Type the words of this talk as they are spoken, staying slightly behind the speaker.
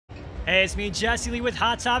Hey, it's me, Jesse Lee with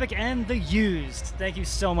Hot Topic and The Used. Thank you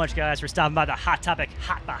so much, guys, for stopping by the Hot Topic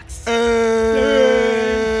Hot Box. You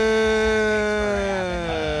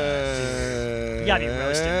gotta be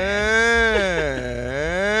roasted, man.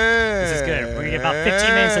 This is good. We're gonna get about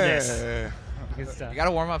 15 minutes of this. Good stuff. You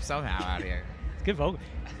gotta warm up somehow out here. Good vocal.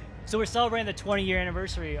 So we're celebrating the 20-year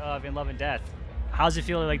anniversary of In Love and Death. How does it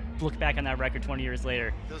feel to like look back on that record 20 years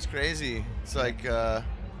later? Feels crazy. It's like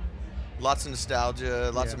lots of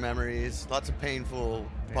nostalgia, lots of memories, lots of painful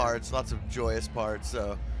parts, lots of joyous parts.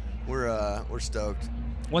 So we're stoked.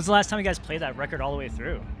 When's the last time you guys played that record all the way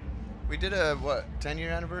through? We did a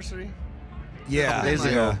 10-year anniversary? Yeah, days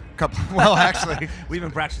ago. Well, actually, we've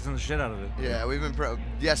been practicing the shit out of it. Yeah, we've been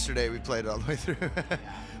yesterday we played it all the way through.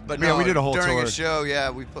 But yeah, no, we did a whole during tour. a show.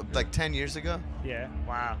 Yeah, we put like 10 years ago. Yeah.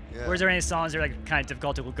 Wow. Yeah. Were there any songs that are like kind of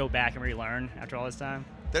difficult to go back and relearn after all this time?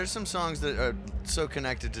 There's some songs that are so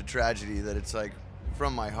connected to tragedy that it's like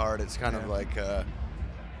from my heart. It's kind of like a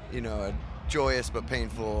joyous but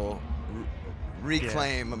painful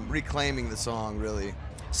reclaim. I'm reclaiming the song really.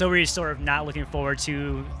 So were you sort of not looking forward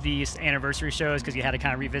to these anniversary shows because you had to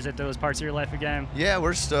kind of revisit those parts of your life again? Yeah,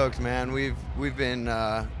 we're stoked, man. We've been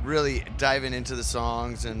really diving into the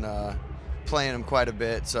songs and playing them quite a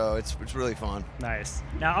bit, so it's really fun. Nice.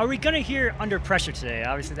 Now, are we gonna hear Under Pressure today?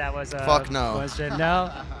 Obviously, that was Fuck no. question. No.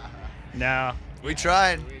 No. We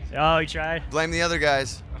tried. Oh, you tried. Blame the other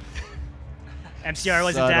guys. MCR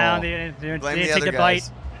wasn't down. They didn't take the bite.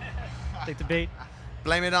 Take the bait.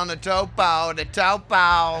 Blame it on the topo, the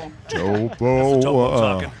topo.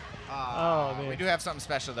 Topo. Oh, man. We do have something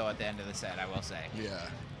special though at the end of the set, I will say. Yeah.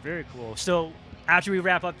 Very cool. So after we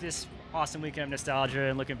wrap up this awesome weekend of nostalgia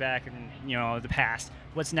and looking back and the past,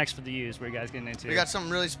 what's next for The Used? What are you guys getting into? We got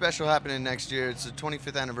something really special happening next year. It's the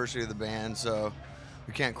 25th anniversary of the band, so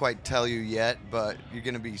we can't quite tell you yet, but you're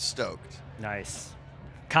gonna be stoked. Nice.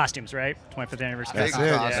 Costumes, right? 25th anniversary. Big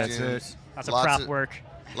it. costumes. That's it. Lots of prop work.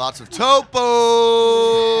 Lots of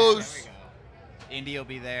topos. Indy will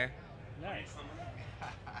be there. Nice.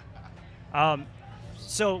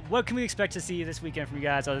 So what can we expect to see this weekend from you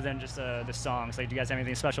guys other than just the songs? Like, do you guys have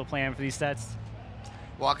anything special planned for these sets?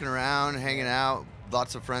 Walking around, hanging out,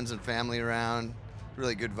 lots of friends and family around.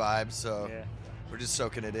 Really good vibes, so we're just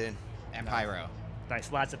soaking it in. And pyro. Nice,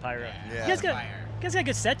 lots of pyro. Yeah. You guys got a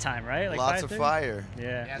good set time, right? Like Lots of 5:30? fire.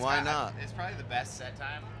 Yeah. Why not? It's probably the best set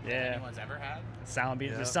time anyone's ever had.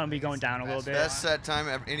 The sun be going down a little bit. Best set time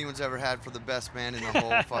anyone's ever had for the best band in the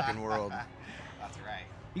whole fucking world. That's right.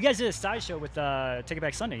 You guys did a side show with Take It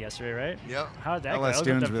Back Sunday yesterday, right? Yep. How did that LS go?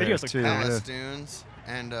 Dunes The were there, videos look too. packed. LS Dunes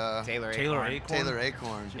and Taylor Acorn. Taylor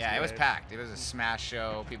Acorn. Yeah, it was packed. It was a smash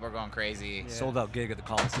show. People were going crazy. Yeah. Sold out gig at the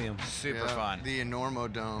Coliseum. Super fun. The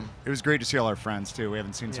Enormo Dome. It was great to see all our friends too. We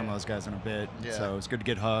haven't seen some of those guys in a bit, Yeah. so it's good to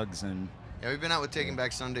get hugs and. Yeah, we've been out with Taking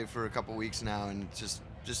Back Sunday for a couple weeks now, and it's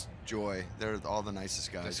just joy. They're all the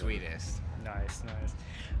nicest guys. The sweetest. Nice.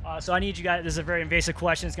 So I need you guys. This is a very invasive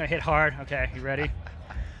question. It's gonna hit hard. Okay, you ready?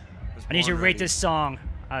 I need you to rate this song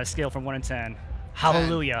on a scale from 1 to 10.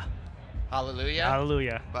 Hallelujah. Hallelujah?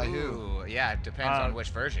 Hallelujah. By who? Ooh, yeah, it depends on which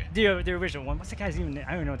version. The original one. What's the guy's even? I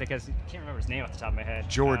don't even know what that guy's. I can't remember his name off the top of my head.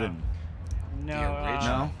 Jordan. No. The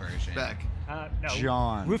original No. version. Beck. No.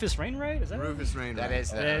 John. Rufus Wainwright? Is that? Rufus Rain. That is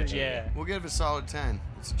the OG. Yeah. We'll give it a solid 10.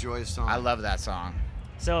 It's a joyous song. I love that song.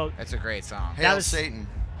 So It's a great song. Hail was- Satan.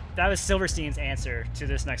 that was Silverstein's answer to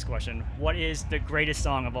this next question. What is the greatest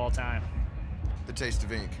song of all time? The Taste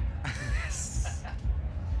of Ink.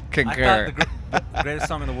 Concur. The greatest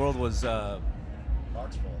song in the world was Oh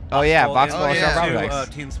yeah, Box Oh, yeah. Paradise.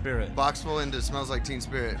 Teen Spirit. Boxful into Smells Like Teen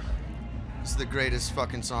Spirit. It's the greatest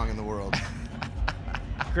fucking song in the world.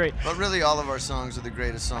 Great. But really, all of our songs are the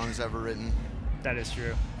greatest songs ever written. That is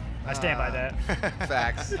true. I stand by that.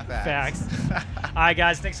 Facts. Facts. All right,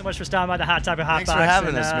 guys. Thanks so much for stopping by the Hot Topic Hot Thanks Box. for having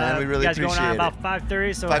and, us, man. We really you guys are going on appreciate about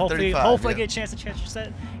 5:30, so 5:35, hopefully yeah. get a chance to catch your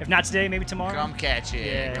set. If not today, maybe tomorrow. Come catch it.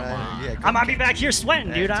 Yeah. Come on. Yeah, I might be back here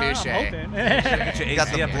sweating, dude. I'm touche. hoping. You got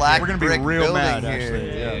the black We're gonna be brick real building mad, here.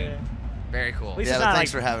 actually. Yeah. Very cool. At least Yeah, it's but not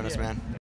thanks like- for having us, yeah. man.